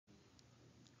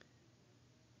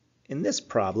In this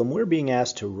problem, we're being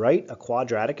asked to write a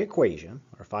quadratic equation.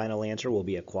 Our final answer will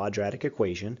be a quadratic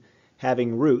equation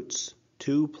having roots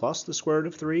 2 plus the square root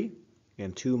of 3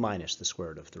 and 2 minus the square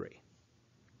root of 3.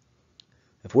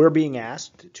 If we're being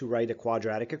asked to write a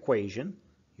quadratic equation,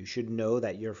 you should know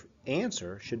that your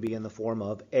answer should be in the form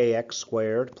of ax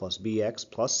squared plus bx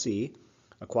plus c.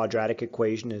 A quadratic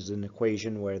equation is an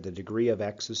equation where the degree of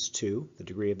x is 2, the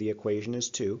degree of the equation is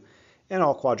 2, and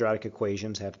all quadratic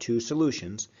equations have two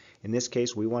solutions. In this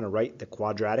case, we want to write the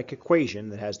quadratic equation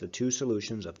that has the two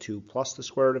solutions of 2 plus the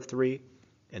square root of 3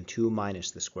 and 2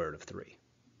 minus the square root of 3.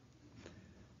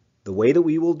 The way that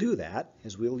we will do that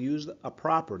is we'll use a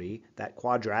property that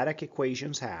quadratic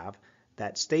equations have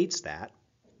that states that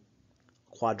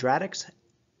quadratic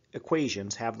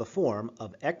equations have the form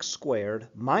of x squared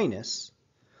minus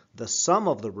the sum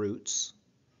of the roots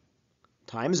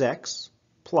times x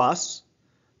plus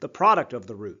the product of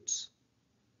the roots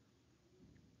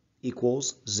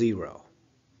equals 0.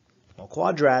 Well,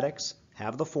 quadratics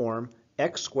have the form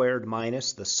x squared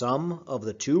minus the sum of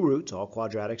the two roots, all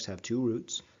quadratics have two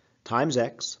roots, times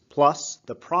x plus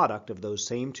the product of those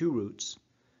same two roots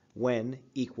when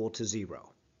equal to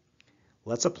 0.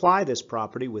 Let's apply this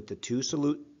property with the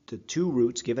two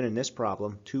roots given in this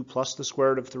problem, 2 plus the square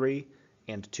root of 3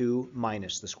 and 2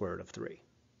 minus the square root of 3.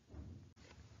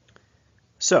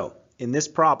 So, in this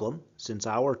problem, since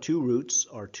our two roots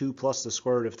are 2 plus the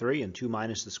square root of 3 and 2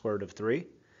 minus the square root of 3,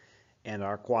 and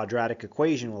our quadratic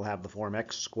equation will have the form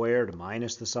x squared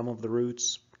minus the sum of the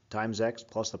roots times x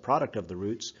plus the product of the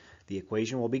roots, the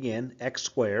equation will begin x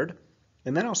squared,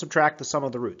 and then I'll subtract the sum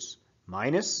of the roots.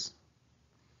 Minus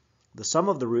the sum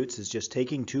of the roots is just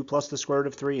taking 2 plus the square root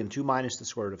of 3 and 2 minus the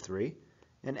square root of 3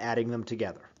 and adding them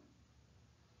together.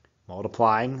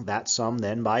 Multiplying that sum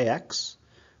then by x,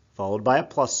 followed by a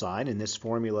plus sign. In this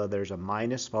formula, there's a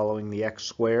minus following the x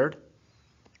squared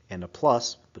and a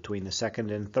plus between the second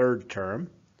and third term.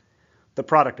 The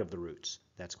product of the roots.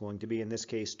 That's going to be, in this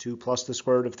case, 2 plus the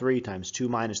square root of 3 times 2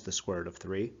 minus the square root of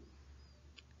 3.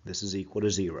 This is equal to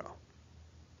 0.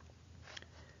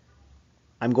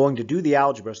 I'm going to do the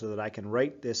algebra so that I can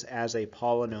write this as a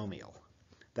polynomial.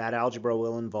 That algebra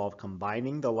will involve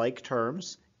combining the like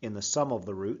terms in the sum of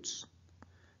the roots,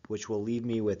 which will leave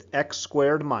me with x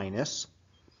squared minus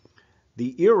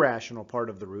the irrational part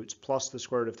of the roots plus the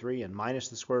square root of 3 and minus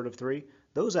the square root of 3.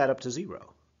 Those add up to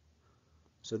 0.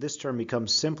 So this term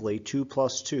becomes simply 2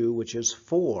 plus 2, which is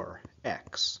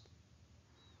 4x,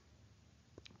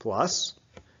 plus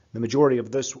the majority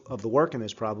of the work in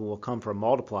this problem will come from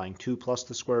multiplying 2 plus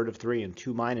the square root of 3 and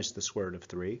 2 minus the square root of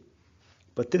 3.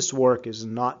 But this work is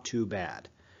not too bad.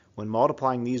 When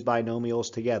multiplying these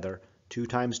binomials together, 2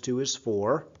 times 2 is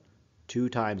 4. 2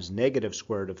 times negative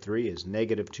square root of 3 is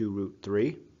negative 2 root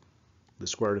 3. The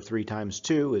square root of 3 times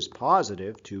 2 is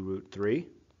positive 2 root 3.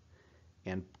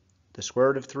 And the square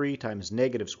root of 3 times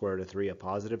negative square root of 3, a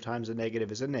positive times a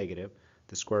negative is a negative.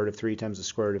 The square root of 3 times the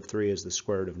square root of 3 is the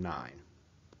square root of 9.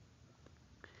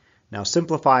 Now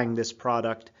simplifying this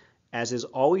product, as is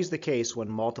always the case when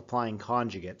multiplying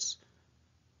conjugates,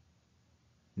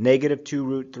 negative 2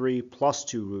 root 3 plus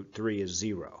 2 root 3 is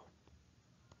 0.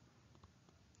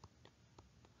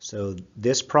 So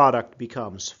this product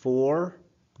becomes 4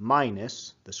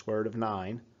 minus the square root of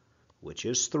 9, which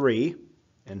is 3,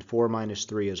 and 4 minus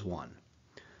 3 is 1.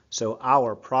 So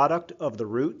our product of the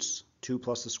roots, 2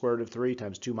 plus the square root of 3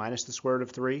 times 2 minus the square root of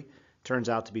 3, turns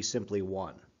out to be simply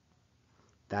 1.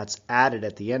 That's added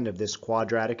at the end of this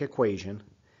quadratic equation,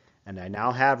 and I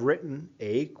now have written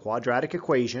a quadratic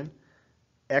equation,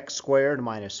 x squared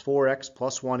minus 4x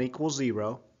plus 1 equals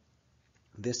 0.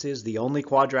 This is the only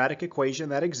quadratic equation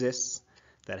that exists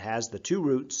that has the two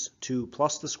roots, 2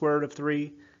 plus the square root of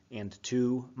 3 and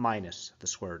 2 minus the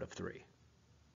square root of 3.